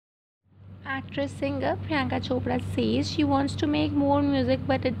Actress singer Priyanka Chopra says she wants to make more music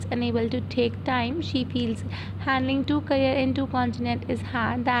but it's unable to take time. She feels handling two careers in two continents is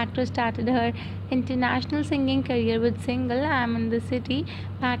hard. The actress started her international singing career with single I'm in the City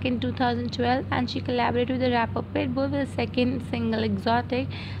back in 2012 and she collaborated with the rapper Pitbull with the second single Exotic.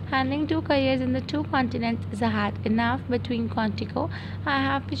 Handling two careers in the two continents is hard enough between Quantico. I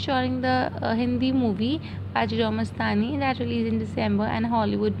have featuring the Hindi movie Bajirao Mastani that released in December and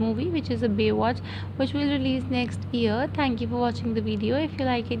Hollywood movie which is a Baywatch which will release next year. Thank you for watching the video. If you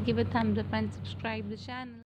like it, give a thumbs up and subscribe the channel.